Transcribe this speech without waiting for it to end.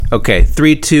Okay,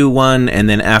 3, 2, 1, and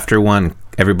then after 1,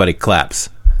 everybody claps.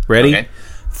 Ready? Okay.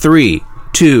 3,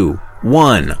 2,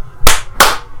 1.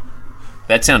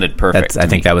 That sounded perfect. I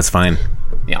think that was fine.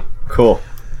 Yeah. Cool.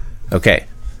 Okay.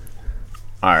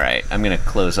 All right. I'm going to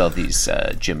close all these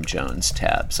Jim Jones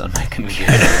tabs on my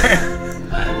computer.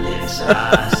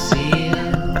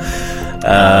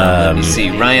 Let me see.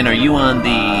 Ryan, are you on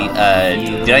the...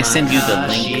 did I send you the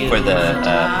link for the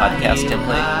podcast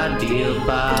template?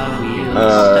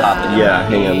 Yeah,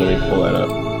 hang on. Let me pull that up.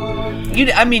 You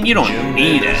don't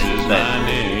need it, but...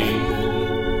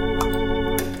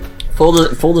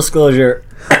 Full disclosure,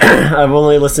 I've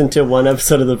only listened to one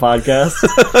episode of the podcast.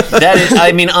 That is,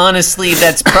 honestly,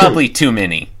 that's probably too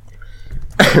many.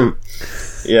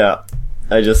 Yeah.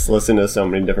 I just listen to so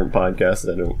many different podcasts.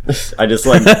 I just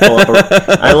like pull up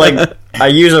I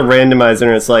use a randomizer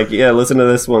and it's like, yeah, listen to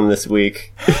this one this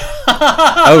week.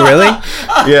 Oh, really?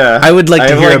 Yeah. I would like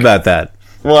to hear about that.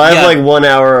 Well, I have like 1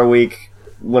 hour a week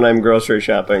when I'm grocery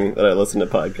shopping that I listen to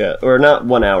podcasts. Or not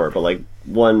 1 hour, but like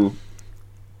one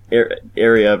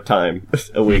area of time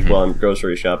a week while I'm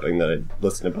grocery shopping that I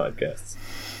listen to podcasts.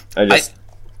 I just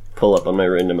pull up on my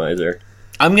randomizer.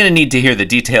 I'm going to need to hear the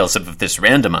details of this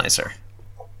randomizer.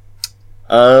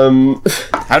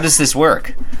 How does this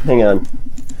work? Hang on.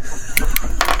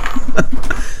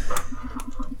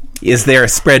 Is there a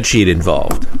spreadsheet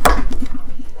involved?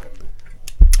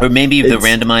 Or maybe the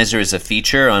randomizer is a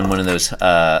feature on one of those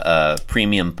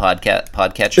premium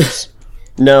podcatchers?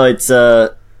 No, it's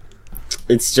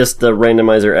just the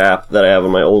randomizer app that I have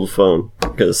on my old phone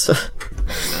because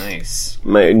nice.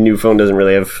 My new phone doesn't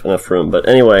really have enough room. But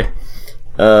anyway,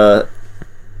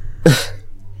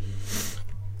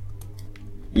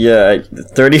 yeah,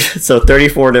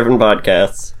 34 different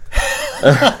podcasts.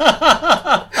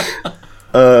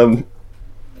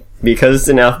 Because it's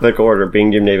in alphabetical order,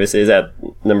 Being Jim Davis is at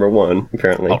number 1,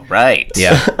 apparently. All right.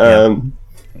 Yeah.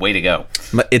 Way to go.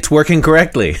 It's working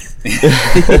correctly.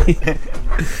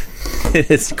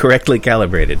 It's correctly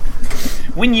calibrated.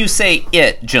 When you say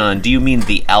it, John, do you mean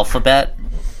the alphabet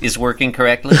is working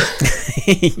correctly?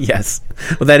 Yes.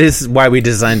 Well, that is why we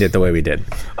designed it the way we did.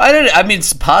 I mean,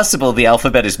 it's possible the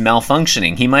alphabet is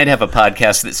malfunctioning. He might have a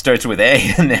podcast that starts with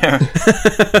A in there.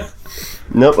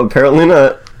 Nope, apparently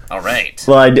not. All right.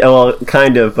 Well,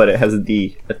 kind of, but it has a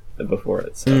D before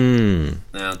it. So.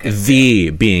 Okay. The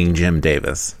Being Jim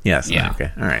Davis. Yes. Yeah.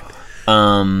 Okay. All right.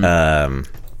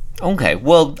 Okay.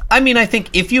 Well, I mean, I think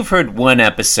if you've heard one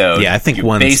episode, I think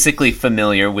you're basically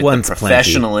familiar with the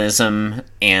professionalism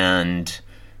and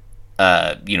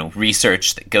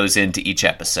research that goes into each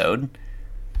episode.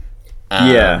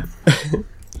 Yeah.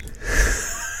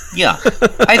 Yeah.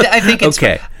 I think it's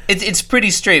okay. It's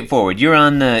pretty straightforward. You're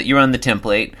on the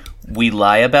template. We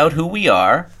lie about who we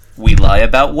are. We lie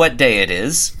about what day it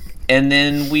is, and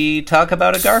then we talk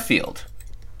about a Garfield.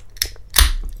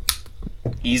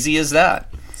 Easy as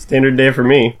that. Standard day for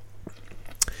me.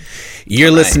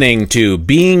 You're listening to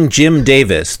Being Jim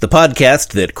Davis, the podcast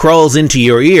that crawls into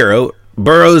your ear,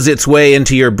 burrows its way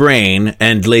into your brain,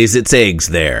 and lays its eggs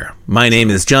there. My name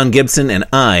is John Gibson, and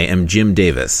I am Jim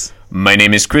Davis. My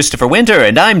name is Christopher Winter,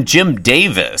 and I'm Jim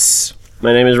Davis.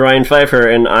 My name is Ryan Pfeiffer,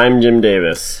 and I'm Jim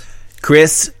Davis.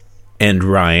 Chris and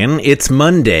Ryan, it's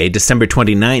Monday, December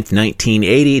 29th,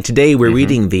 1980. Today we're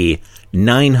reading the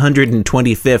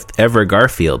 925th ever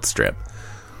Garfield strip.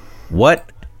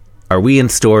 What are we in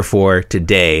store for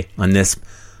today on this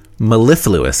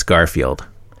mellifluous Garfield?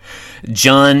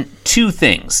 John, 2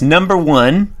 things. Number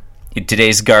 1, in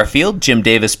today's Garfield, Jim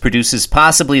Davis produces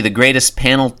possibly the greatest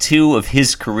panel 2 of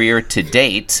his career to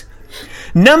date.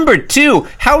 Number 2,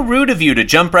 how rude of you to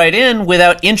jump right in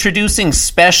without introducing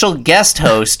special guest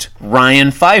host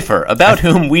Ryan Pfeiffer, about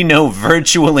whom we know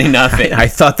virtually nothing. I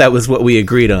thought that was what we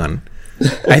agreed on.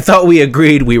 I thought we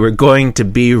agreed we were going to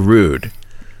be rude.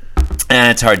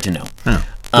 It's hard to know. Oh.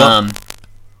 Well,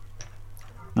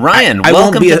 Ryan,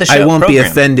 welcome to the show. I won't be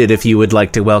offended if you would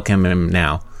like to welcome him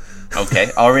now.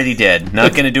 Okay, already did.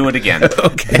 Not going to do it again.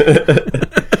 Okay.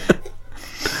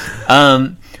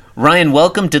 Ryan,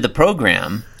 welcome to the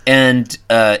program. And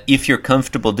if you're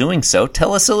comfortable doing so,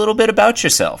 tell us a little bit about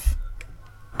yourself.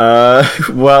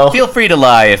 Well... Feel free to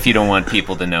lie if you don't want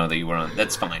people to know that you were on.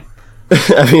 That's fine.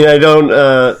 I mean, I don't...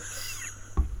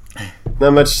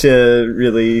 not much to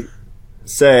really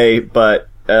say, but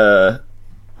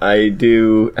I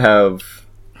do have...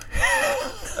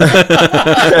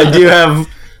 I do have,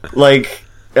 like,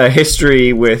 a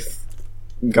history with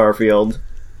Garfield.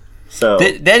 So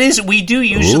that is, we do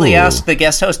usually ask the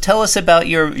guest host, tell us about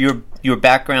your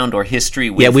background or history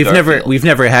with Garfield. we've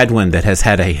never had one that has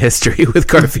had a history with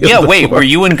Garfield. Yeah, before. were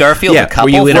you and Garfield a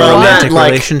couple? Were you in a romantic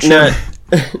relationship?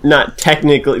 not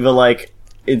technically, but like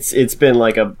it's been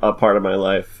like a part of my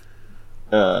life.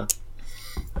 I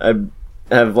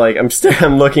have like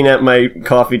I'm looking at my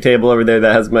coffee table over there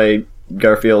that has my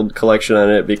Garfield collection on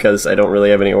it because I don't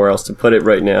really have anywhere else to put it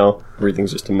right now.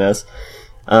 Everything's just a mess.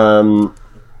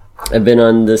 I've been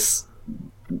on this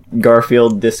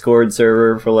Garfield Discord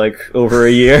server for like over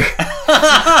a year.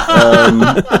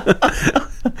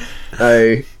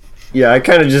 I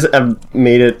kind of just have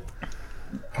made it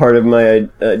part of my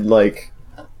like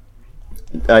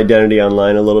identity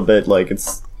online a little bit. Like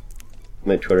it's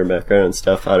my Twitter background and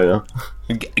stuff. I don't know.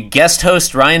 Guest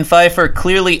host Ryan Pfeiffer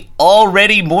clearly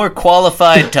already more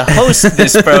qualified to host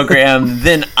this program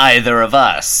than either of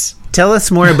us. Tell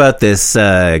us more about this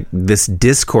this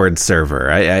Discord server.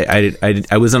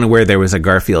 I was unaware there was a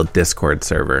Garfield Discord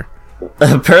server.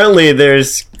 Apparently,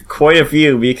 there's quite a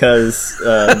few because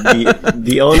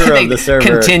the owner of the server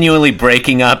continually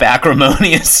breaking up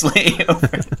acrimoniously.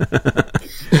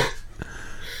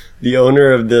 The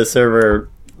owner of the server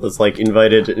was like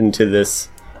invited into this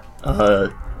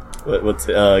Garfield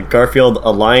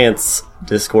Alliance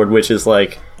Discord, which is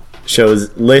like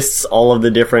lists all of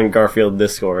the different Garfield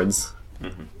Discords.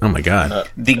 Oh my god.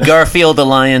 The Garfield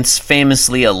Alliance,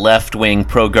 famously a left-wing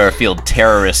pro-Garfield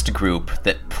terrorist group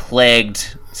that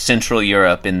plagued Central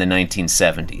Europe in the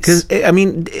 1970s. Because, I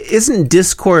mean, isn't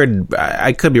Discord,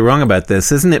 I could be wrong about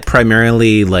this, isn't it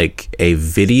primarily like a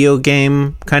video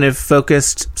game kind of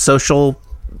focused social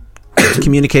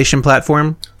communication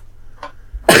platform?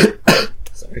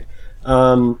 Sorry.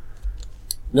 No,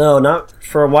 not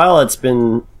for a while. It's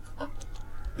been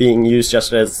being used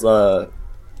just as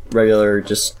regular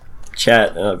just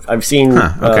chat. I've seen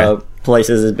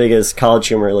places as big as College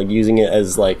Humor like using it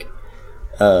as like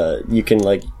you can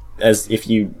like as if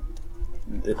you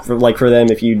for them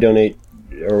if you donate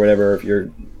or whatever, if you're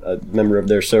a member of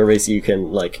their service, you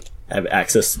can like have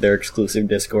access to their exclusive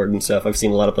Discord and stuff. I've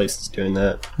seen a lot of places doing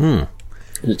that.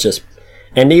 It's just,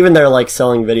 and even they're like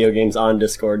selling video games on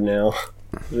Discord now,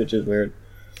 which is weird.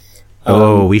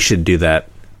 We should do that.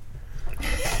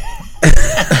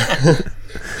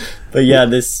 But yeah,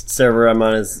 this server I'm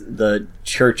on is the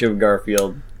Church of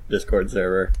Garfield Discord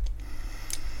server.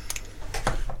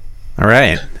 All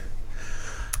right.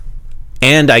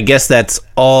 And I guess that's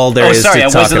all there is to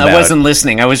talk about. I wasn't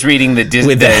listening. I was reading the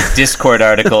Discord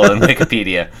article on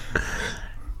Wikipedia.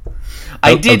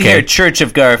 I did hear Church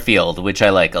of Garfield, which I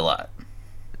like a lot.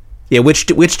 Yeah,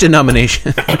 which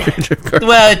denomination?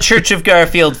 Well, Church of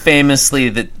Garfield, famously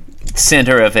the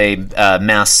center of a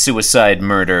mass suicide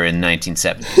murder in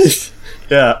 1970s.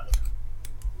 Yeah.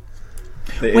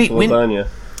 Wait, when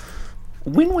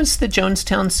was the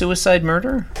Jonestown suicide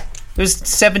murder? It was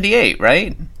 78,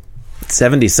 right?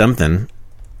 70-something.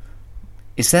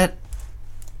 Is that...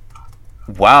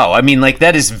 Wow, I mean, like,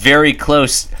 that is very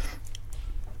close...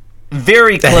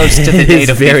 Very close to the date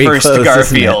of the first close,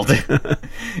 Garfield.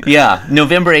 Yeah,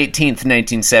 November 18th,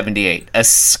 1978. A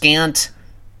scant...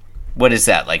 What is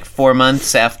that, like 4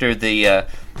 months after the...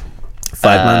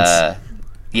 5 months?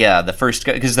 Yeah, the first...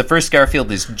 Because the first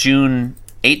Garfield is June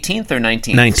 18th or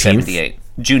 19th? 19th. 78.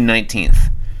 June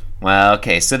 19th. Well,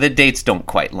 okay, so the dates don't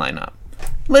quite line up.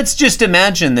 Let's just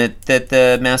imagine that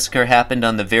the massacre happened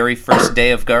on the very first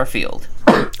day of Garfield.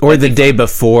 Or the day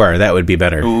before. That would be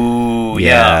better. Ooh,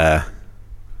 yeah.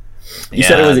 You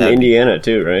said it was in Indiana,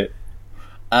 too, right?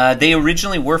 They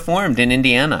originally were formed in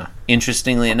Indiana,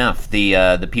 interestingly enough.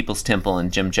 The People's Temple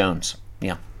and Jim Jones.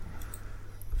 Yeah.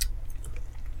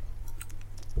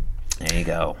 There you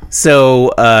go.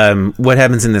 So, what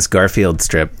happens in this Garfield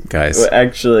strip, guys? Well,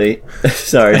 actually,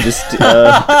 sorry, just...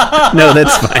 No,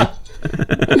 that's fine.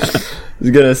 I was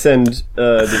gonna send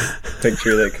this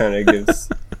picture that kind of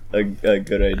gives a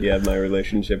good idea of my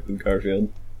relationship with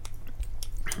Garfield.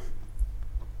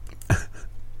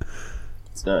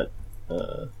 It's not...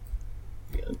 yeah.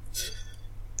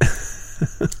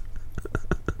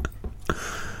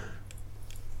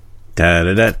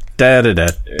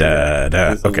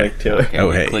 Da-da-da-da-da-da-da. Okay.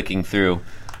 Oh, hey. Clicking through.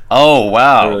 Oh,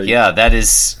 wow. Really? Yeah, that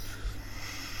is...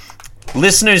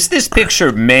 Listeners, this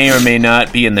picture may or may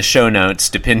not be in the show notes,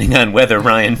 depending on whether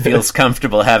Ryan feels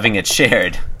comfortable having it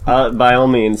shared. By all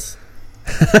means.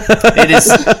 It is...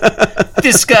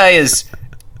 This guy is,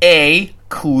 A,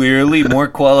 clearly more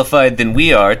qualified than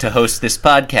we are to host this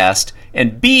podcast,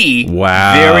 and B,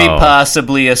 very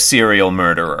possibly a serial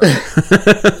murderer.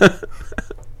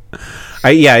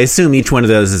 I assume each one of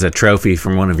those is a trophy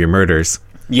from one of your murders.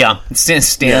 Yeah, it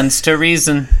stands to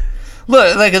reason.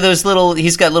 Look at those little...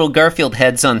 He's got little Garfield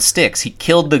heads on sticks. He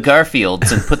killed the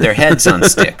Garfields and put their heads on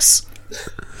sticks.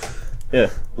 Yeah,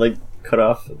 like cut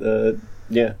off the...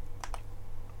 Yeah.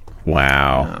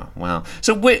 Wow. Oh, wow.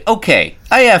 So, wait, okay,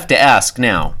 I have to ask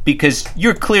now, because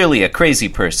you're clearly a crazy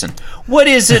person. What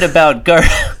is it about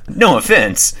No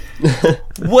offense.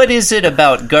 What is it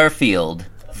about Garfield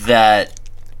that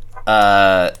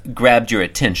grabbed your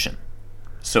attention,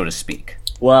 so to speak?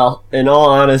 Well, in all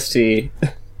honesty,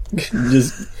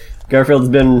 just Garfield's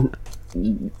been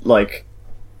like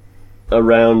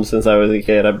around since I was a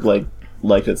kid. I've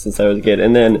liked it since I was a kid,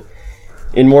 and then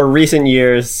in more recent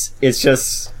years, it's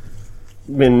just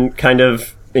been kind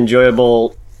of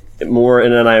enjoyable, more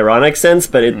in an ironic sense.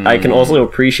 But I can also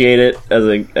appreciate it as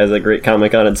a great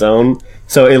comic on its own.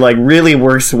 So it like really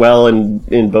works well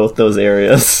in both those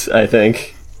areas, I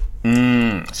think.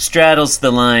 Straddles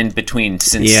the line between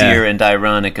sincere and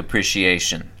ironic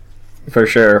appreciation. For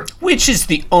sure. Which is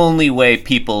the only way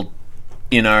people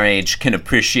in our age can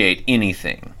appreciate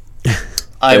anything.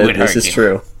 I would argue. This is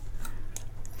true.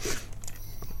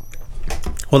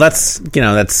 Well, that's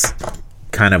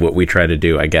kind of what we try to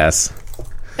do, I guess.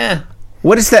 Eh.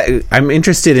 What is that? I'm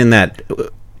interested in that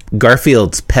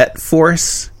Garfield's Pet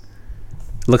Force.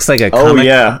 Looks like a comic. Oh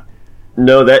yeah.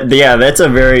 No, that's a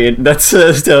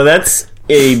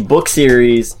book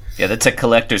series. Yeah, that's a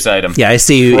collector's item. Yeah, I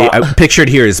see. I pictured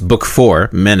here is book 4,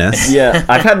 Menace. Yeah,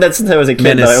 I've had that since I was a kid,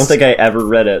 Menace. but I don't think I ever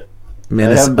read it.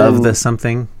 Menace of the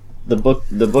something. The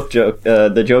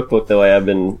joke book though. I have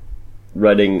been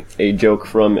writing a joke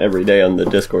from every day on the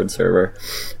Discord server,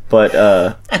 but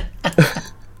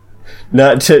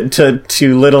not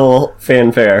to little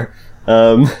fanfare.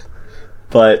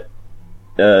 But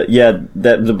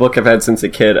that the book I've had since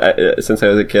I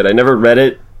was a kid. I never read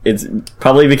it. It's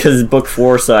probably because book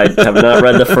 4, so I have not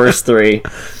read the first 3.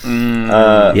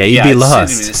 You'd be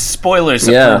lost. Spoilers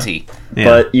aplenty. Yeah.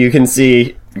 But you can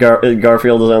see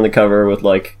Garfield is on the cover with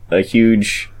like a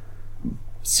huge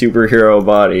superhero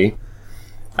body.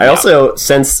 I also,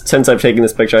 since I've taken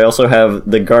this picture, I also have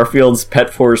the Garfield's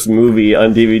Pet Force movie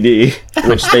on DVD,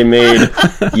 which they made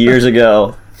years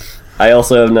ago. I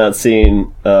also have not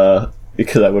seen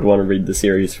because I would want to read the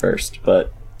series first.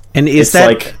 But and is it's that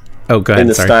like oh, go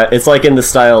ahead. Sorry. It's like in the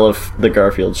style of the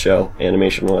Garfield show,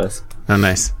 animation-wise. Oh,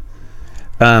 nice.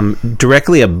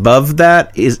 Directly above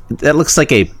that looks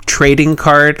like a trading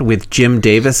card with Jim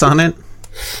Davis on it.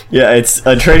 Yeah, it's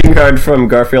a trading card from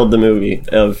Garfield the movie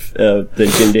of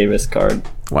the Jim Davis card.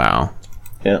 Wow.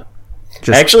 Yeah.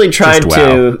 I actually tried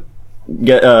to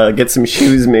get some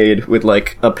shoes made with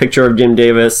like a picture of Jim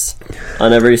Davis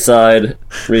on every side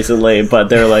recently, but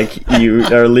they're like, you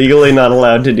are legally not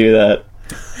allowed to do that.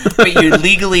 But you're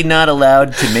legally not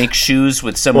allowed to make shoes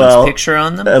with someone's picture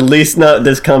on them? At least not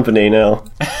this company, no.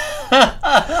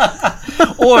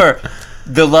 Or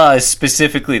the law is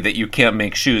specifically that you can't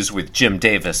make shoes with Jim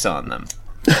Davis on them.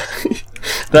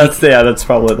 That's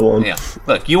probably the one. Yeah.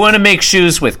 Look, you want to make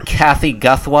shoes with Kathy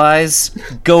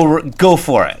Guthwise? Go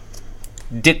for it.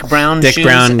 Dick Brown shoes? Dick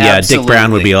Brown, yeah, Dick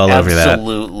Brown would be all over that.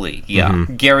 Absolutely, yeah.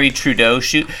 Mm-hmm. Gary Trudeau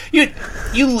shoe.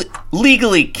 You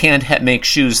legally can't make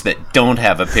shoes that don't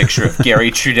have a picture of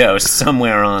Gary Trudeau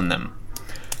somewhere on them.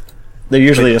 They're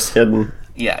usually just hidden.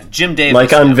 Yeah, Jim Davis.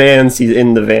 Like on Vans, he's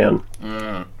in the van.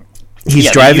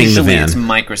 He's driving the van. It's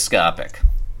microscopic.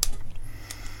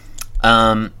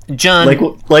 John,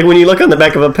 like when you look on the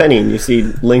back of a penny and you see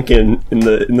Lincoln in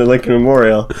the Lincoln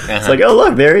Memorial, it's like, oh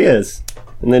look, there he is.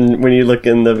 And then when you look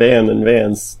in the van and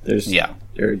Vans, there's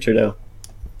Gary Trudeau.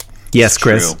 Yes,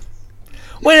 Chris. True.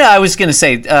 Well, I was going to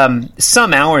say,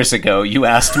 some hours ago, you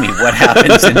asked me what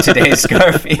happens in today's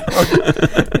Garfield.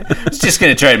 I was just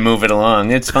going to try to move it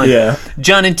along. It's fine. Yeah.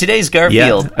 John, in today's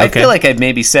Garfield, okay. I feel like I've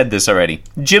maybe said this already.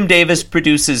 Jim Davis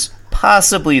produces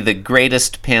possibly the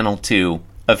greatest panel 2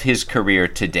 of his career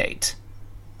to date.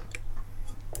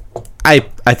 I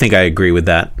think I agree with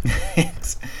that.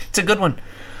 It's a good one.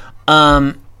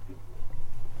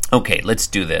 Okay, let's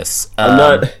do this. I'm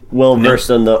not well versed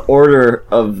on the order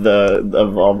of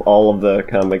all of the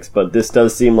comics, but this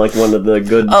does seem like one of the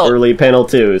good early panel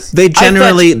 2s.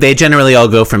 They generally all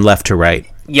go from left to right.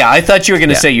 Yeah, I thought you were going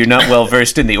to say you're not well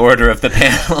versed in the order of the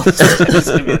panels.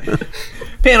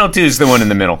 Panel 2 is the one in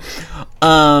the middle.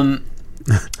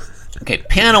 Okay,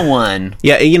 panel 1.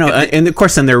 Yeah, and of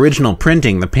course in the original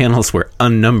printing, the panels were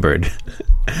unnumbered.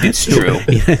 It's true.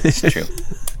 It's true.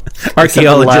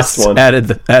 Archaeologists added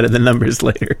the numbers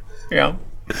later. Yeah.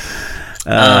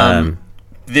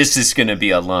 This is going to be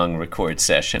a long record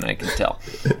session, I can tell.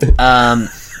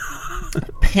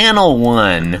 Panel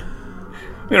 1.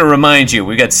 I'm going to remind you,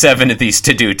 we got 7 of these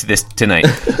to do tonight.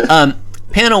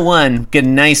 Panel 1, get a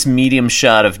nice medium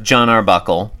shot of John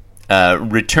Arbuckle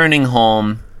returning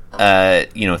home,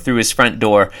 through his front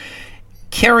door.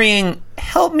 carrying...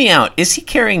 Help me out. Is he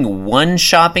carrying one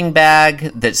shopping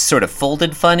bag that's sort of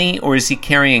folded funny, or is he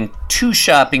carrying two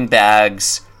shopping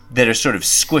bags that are sort of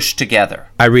squished together?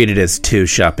 I read it as 2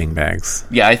 shopping bags.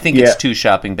 Yeah, I think it's 2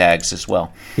 shopping bags as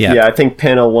well. Yeah. I think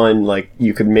panel 1, like,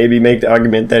 you could maybe make the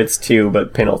argument that it's 2,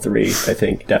 but panel 3, I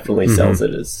think, definitely sells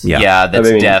it as... Yeah. That's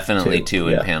I mean, definitely 2, 2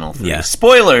 in yeah. panel 3. Yeah.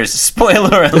 Spoilers!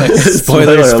 Spoiler alert!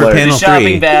 Spoilers for alert. panel The shopping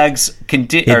 3. bags are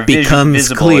It becomes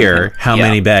visible clear in- how yeah.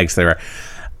 many bags there are.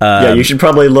 Yeah, you should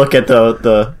probably look at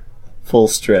the full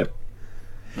strip.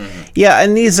 Yeah,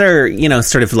 and these are,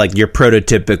 sort of like your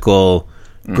prototypical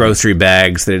grocery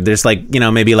bags. There's like,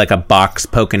 maybe like a box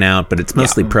poking out, but it's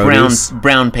mostly produce.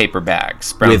 Brown paper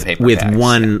bags. with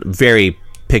one very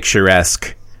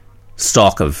picturesque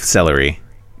stalk of celery.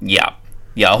 Yeah.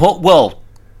 Yeah. Well,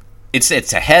 it's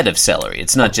a head of celery.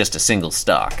 It's not just a single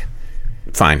stalk.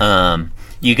 Fine.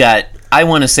 You got, I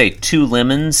want to say, 2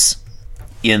 lemons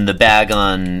in the bag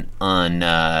on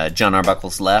John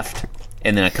Arbuckle's left,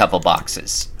 and then a couple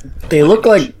boxes. They look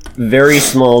like very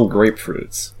small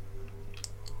grapefruits.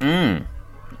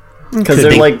 Because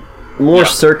they're be. like more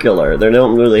circular. They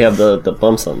don't really have the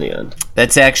bumps on the end.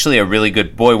 That's actually a really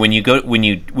good boy. When you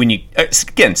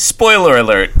again, spoiler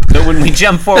alert. But when we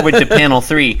jump forward to panel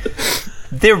 3,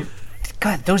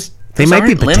 those They might be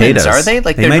aren't lemons, potatoes. are they?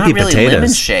 Like They they're might not be really potatoes.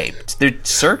 lemon shaped. They're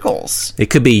circles. It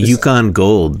could be Yukon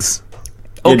Golds.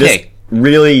 They're Okay. just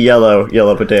really yellow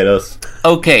potatoes.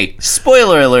 Okay,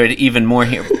 spoiler alert, even more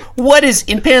here. What is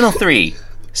in panel 3?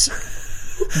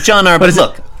 John Arbuckle.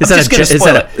 Look, Is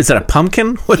that a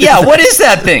pumpkin? What is Yeah, that? what is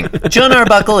that thing? John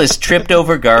Arbuckle is tripped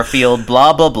over Garfield,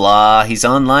 blah blah blah. He's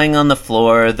lying on the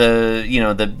floor.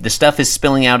 The stuff is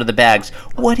spilling out of the bags.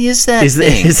 What is that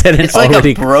thing? Is that an it's already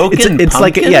like a broken it's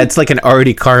pumpkin? it's like an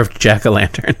already carved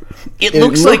jack-o'-lantern. It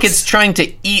looks like it's trying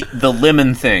to eat the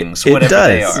lemon things, It whatever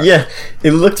they does. are. Yeah,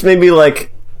 it looked maybe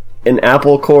like an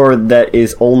apple core that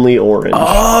is only orange.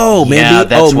 Oh, maybe Yeah,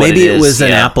 that's what maybe it it is, was an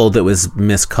yeah. apple that was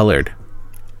miscolored.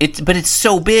 But it's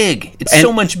so big. It's And-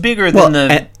 so much bigger well, than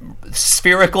the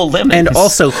spherical lemons. And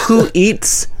also, who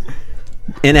eats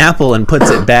an apple and puts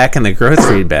it back in the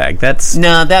grocery bag? That's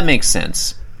no, that makes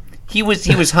sense. He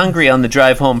was hungry on the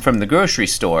drive home from the grocery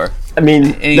store. I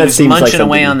mean, And he that was seems like munching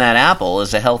away something- on that apple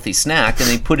as a healthy snack, and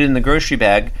they put it in the grocery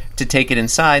bag to take it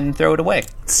inside and throw it away.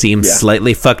 seems Yeah.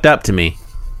 slightly fucked up to me.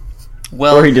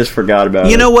 Well, Or he just forgot about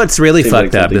it. You know what's really Seems like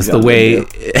fucked up something is the John would way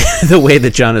do. the way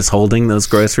that John is holding those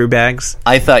grocery bags.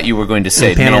 I thought you were going to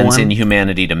say panel man's 1?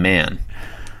 inhumanity to man.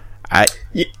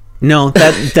 No,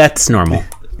 that's normal.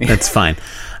 That's fine.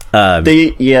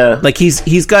 Yeah. Like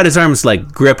he's got his arms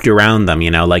like gripped around them,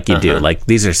 like you do. Like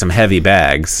these are some heavy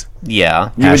bags.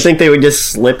 Yeah. You would think they would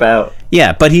just slip out.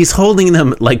 Yeah, but he's holding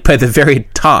them like by the very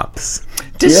tops.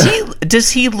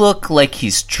 Does he look like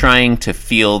he's trying to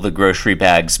feel the grocery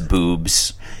bag's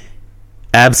boobs?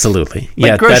 Absolutely. Like Yeah,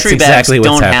 that's grocery exactly bags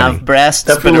what's don't happening. have breasts,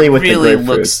 Definitely but with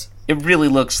the it really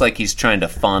looks like he's trying to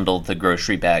fondle the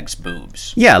grocery bag's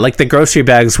boobs. Yeah, like the grocery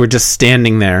bags were just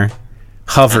standing there,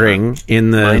 hovering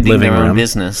in the Minding living their own room.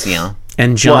 business, yeah.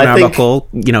 And John Well, I think-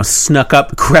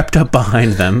 Arbuckle, crept up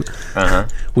behind them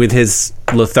with his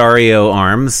Lothario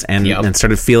arms and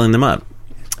started feeling them up.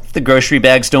 If the grocery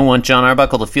bags don't want John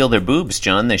Arbuckle to feel their boobs,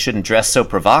 John, they shouldn't dress so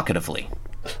provocatively.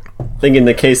 I think in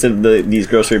the case of these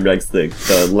grocery bags,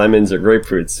 the lemons or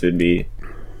grapefruits would be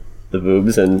the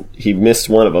boobs, and he missed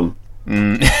one of them.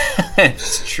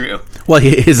 It's true. Well,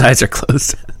 his eyes are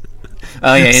closed.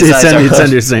 Oh yeah, his eyes are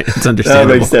It's That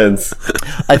understandable. makes sense.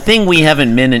 A thing we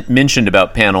haven't mentioned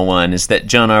about panel 1 is that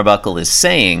John Arbuckle is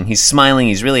saying, he's smiling,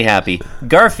 he's really happy,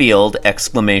 Garfield, !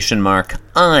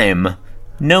 I'm.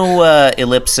 No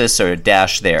ellipsis or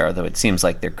dash there, though it seems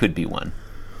like there could be one.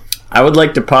 I would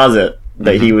like to posit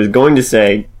that he was going to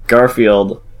say,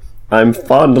 Garfield, I'm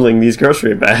fondling these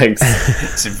grocery bags.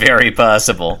 It's very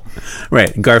possible.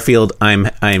 Right, Garfield, I'm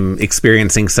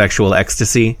experiencing sexual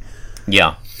ecstasy.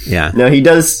 Yeah. Yeah. Now, he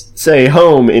does say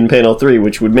home in panel 3,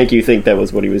 which would make you think that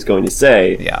was what he was going to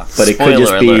say. Yeah. But it could just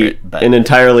Spoiler be alert, but- an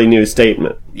entirely new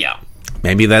statement. Yeah.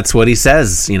 Maybe that's what he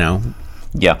says, when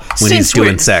Yeah. he's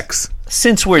doing sex.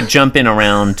 Since we're jumping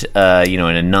around, in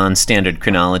a non-standard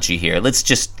chronology here, let's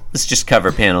just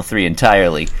cover panel 3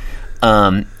 entirely.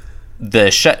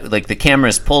 The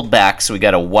camera's pulled back, so we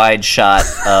got a wide shot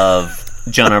of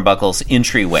John Arbuckle's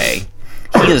entryway.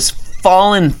 He has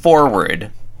fallen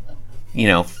forward,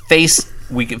 face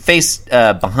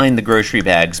behind the grocery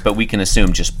bags, but we can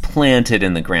assume just planted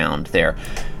in the ground there.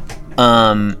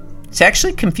 It's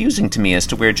actually confusing to me as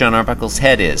to where John Arbuckle's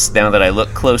head is, now that I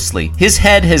look closely. His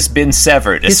head has been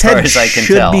severed, as His far head as I can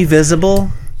should tell. be visible.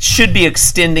 Should be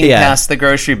extending Yeah. past the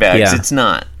grocery bags. Yeah. It's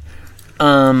not.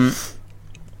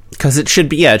 Because it should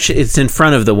be, it's in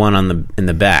front of the one in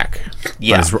the back.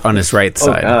 Yeah. On his right Oh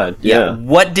side. God, yeah.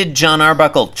 What did John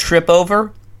Arbuckle trip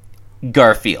over?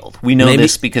 Garfield. We know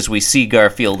this because we see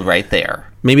Garfield right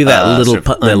there. Maybe that sort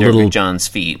of under John's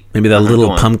feet. Maybe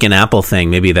that pumpkin apple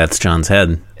thing. Maybe that's John's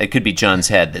head. It could be John's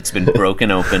head that's been broken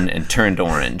open and turned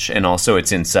orange, and also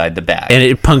it's inside the bag. And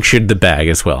it punctured the bag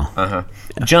as well.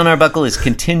 John Arbuckle is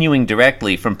continuing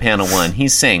directly from panel 1.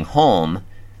 He's saying home.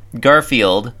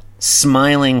 Garfield,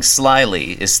 smiling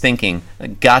slyly, is thinking,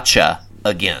 gotcha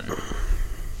again.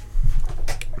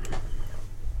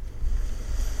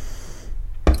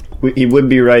 He would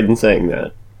be right in saying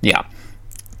that. Yeah.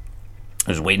 I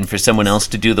was waiting for someone else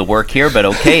to do the work here, but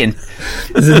okay. And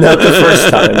Isn't that the first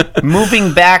time?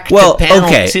 moving back Well, to panel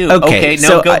okay, 2. okay,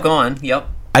 No, so go on. Yep.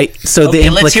 The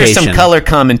implication. Let's hear some color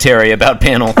commentary about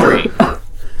panel 3.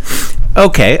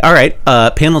 Okay, all right.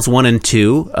 Panels 1 and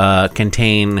 2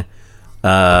 contain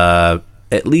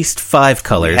at least 5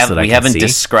 colors that I can see. We haven't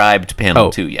described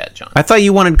panel 2 yet, John. I thought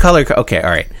you wanted color. Okay, all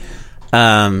right.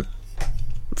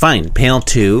 Fine. Panel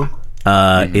 2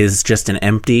 is just an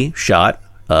empty shot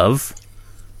of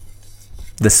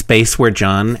the space where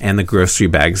John and the grocery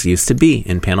bags used to be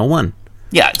in panel 1.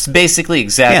 Yeah, it's basically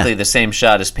exactly the same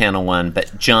shot as panel 1,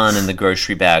 but John and the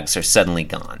grocery bags are suddenly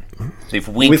gone. They've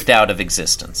winked out of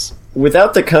existence.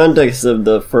 Without the context of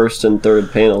the first and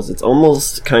third panels, it's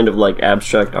almost kind of like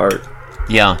abstract art.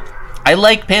 Yeah. I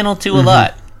like panel 2 a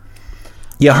lot.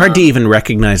 Yeah, hard to even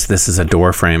recognize this as a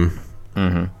door frame.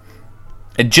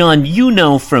 John, you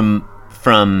know from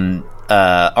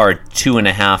our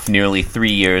 2.5, nearly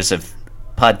 3 years of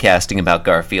podcasting about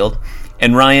Garfield,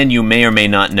 and Ryan, you may or may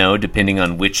not know, depending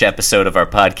on which episode of our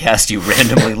podcast you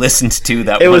randomly listened to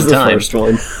that It one was the time. first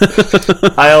one.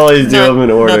 I always do them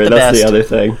in order. That's the other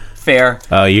thing. Fair.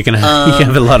 Oh, you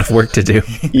have a lot of work to do.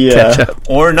 Yeah. Catch up.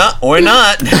 Or not. Or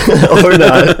not.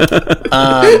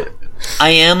 I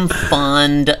am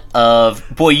fond of...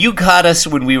 Boy, you got us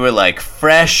when we were, like,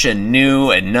 fresh and new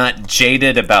and not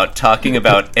jaded about talking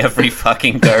about every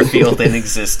fucking Garfield in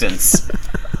existence.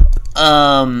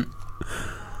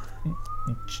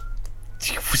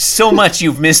 So much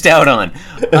you've missed out on.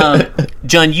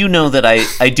 John, you know that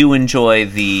I do enjoy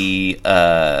the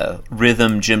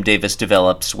rhythm Jim Davis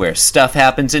develops where stuff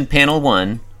happens in panel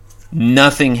 1,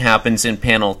 nothing happens in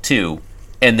panel 2,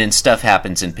 and then stuff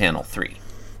happens in panel 3.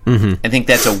 I think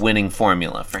that's a winning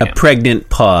formula for him. A pregnant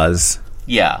pause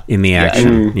Yeah. in the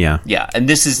action. Yeah. Yeah, and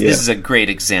this is a great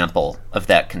example of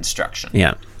that construction.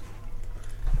 Yeah.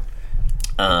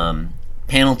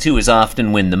 Panel 2 is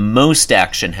often when the most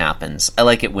action happens. I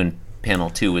like it when panel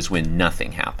 2 is when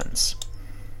nothing happens.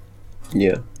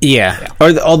 Yeah. Yeah.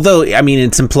 Although, I mean,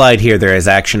 it's implied here there is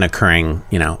action occurring,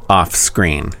 off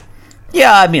screen.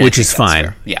 Yeah, I mean... Which I is think fine.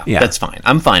 that's fair. Yeah, Yeah. that's fine.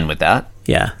 I'm fine with that.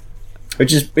 Yeah.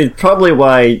 Which is it's probably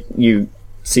why you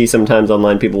see sometimes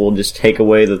online people will just take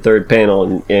away the third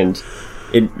panel and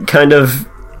it kind of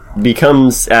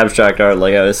becomes abstract art,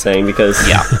 like I was saying, because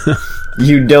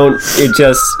you don't... It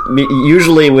just...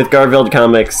 Usually with Garfield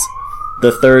comics,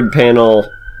 the third panel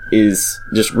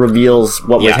just reveals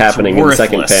what was happening in the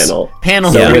second panel.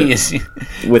 Panel So 3 is...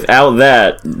 Without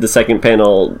that, the second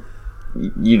panel,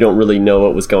 you don't really know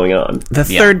what was going on. The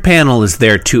third panel is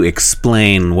there to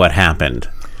explain what happened.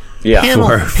 Yeah.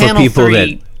 For people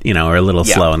that, are a little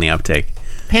slow in the uptake.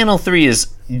 Panel 3 is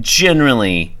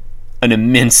generally an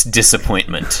immense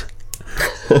disappointment.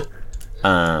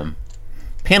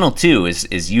 Panel 2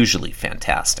 is usually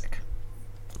fantastic.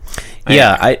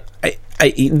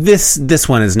 This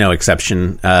one is no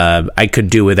exception. I could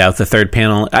do without the third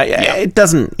panel. It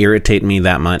doesn't irritate me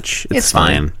that much. It's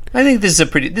fine. I think this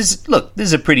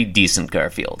is a pretty decent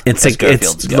Garfield. It's a I'd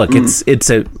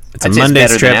say Monday it's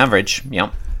better strip. than average.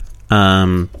 Yep.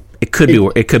 It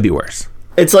could be worse.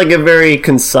 It's like a very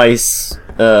concise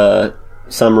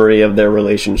summary of their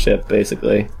relationship,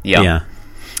 basically. Yeah.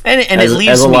 And it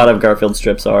leaves as a me, lot of Garfield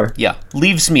strips are. Yeah,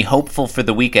 leaves me hopeful for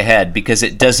the week ahead because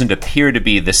it doesn't appear to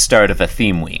be the start of a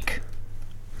theme week.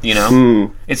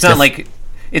 It's not like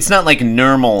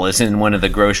Nermal is in one of the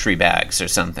grocery bags or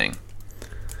something.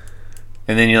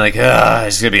 And then you're like,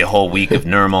 it's going to be a whole week of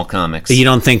Nermal comics. You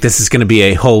don't think this is going to be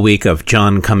a whole week of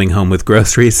John coming home with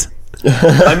groceries?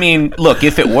 I mean, look,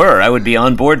 if it were, I would be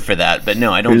on board for that. But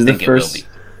no, I don't think it will be.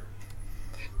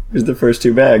 Here's the first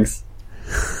 2 bags.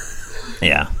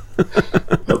 Yeah.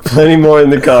 Plenty more in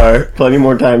the car. Plenty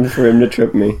more time for him to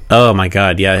trip me. Oh my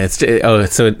god, yeah.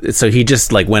 So he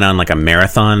just went on a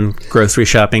marathon grocery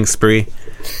shopping spree.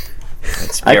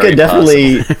 I could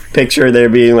definitely picture there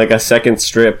being a second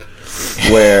strip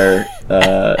where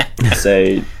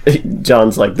say,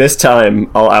 John's like, this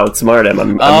time I'll outsmart him.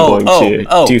 I'm going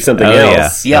to do something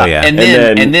else. Yeah. Oh, yeah.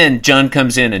 And then John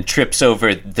comes in and trips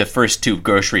over the first 2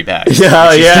 grocery bags. Yeah,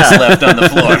 which he's just left on the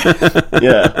floor.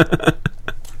 Yeah.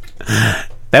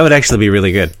 That would actually be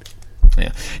really good.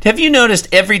 Yeah. Have you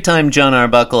noticed every time John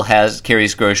Arbuckle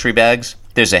carries grocery bags,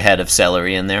 there's a head of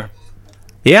celery in there?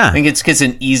 Yeah. I think it's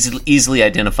an easily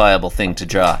identifiable thing to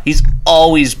draw. He's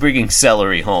always bringing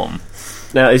celery home.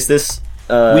 Now, is this...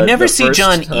 we never the see first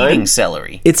John time? eating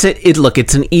celery. It's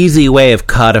an easy way of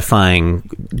codifying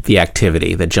the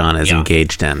activity that John is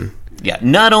engaged in. Yeah,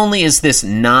 not only is this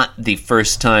not the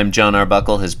first time John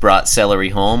Arbuckle has brought celery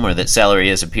home or that celery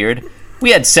has appeared,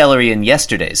 we had celery in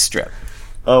yesterday's strip.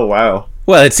 Oh, wow.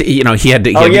 Well, it's he had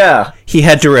to he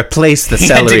had to replace the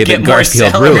celery that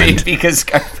Garfield ruined because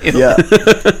Garfield. Yeah.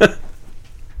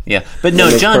 Yeah, but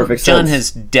no, John sense.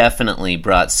 has definitely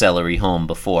brought celery home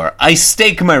before. I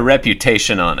stake my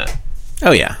reputation on it.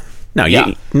 Oh yeah. No,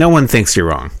 Yeah. no one thinks you're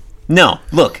wrong. No,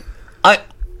 look, I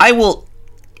will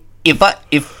if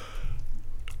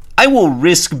I will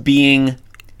risk being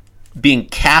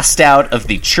cast out of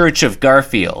the Church of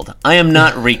Garfield. I am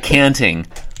not recanting.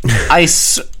 I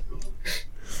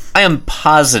am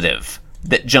positive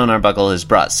that John Arbuckle has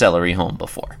brought celery home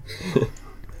before.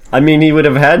 I mean, he would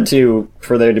have had to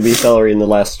for there to be celery in the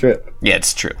last strip. Yeah,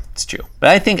 it's true. It's true. But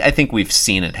I think we've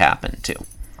seen it happen too.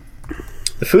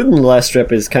 The food in the last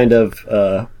strip is kind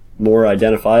of more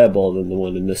identifiable than the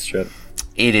one in this strip.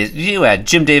 It is.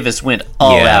 Jim Davis went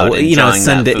all out in drawing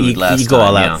Sunday. that food last You go time,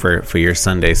 all yeah. out for your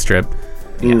Sunday strip.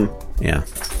 Yeah.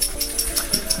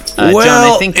 John,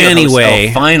 I think your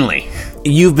host, finally.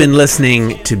 You've been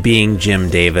listening to Being Jim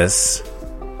Davis.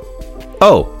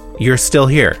 Oh, you're still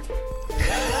here.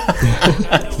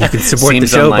 You can support the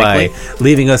show by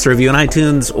leaving us a review on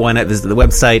iTunes. Why not visit the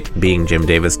website,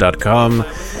 beingjimdavis.com.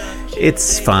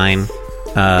 It's fine.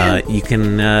 You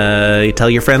can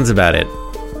tell your friends about it.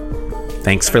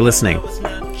 Thanks for listening.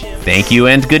 Thank you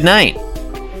and good night.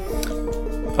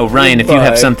 Oh, Ryan, if you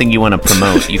have something you want to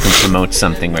promote, you can promote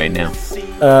something right now.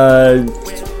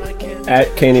 At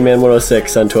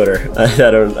Candyman106 on Twitter. I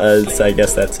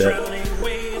guess that's it.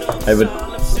 I have a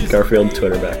Garfield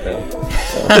Twitter background. So.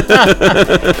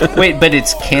 Wait, but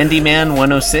it's Candyman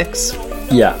 106?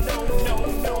 Yeah.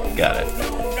 Got it.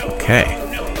 Okay.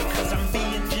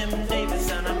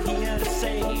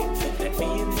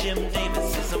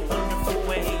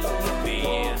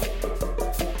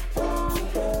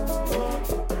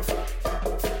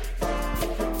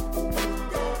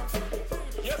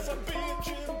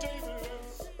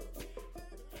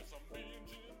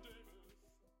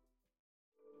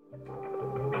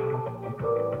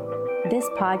 This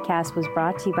podcast was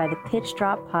brought to you by the Pitch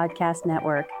Drop Podcast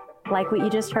Network. Like what you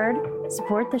just heard?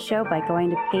 Support the show by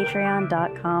going to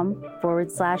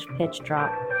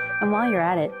patreon.com/pitchdrop. And while you're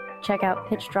at it, check out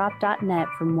pitchdrop.net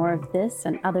for more of this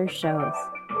and other shows.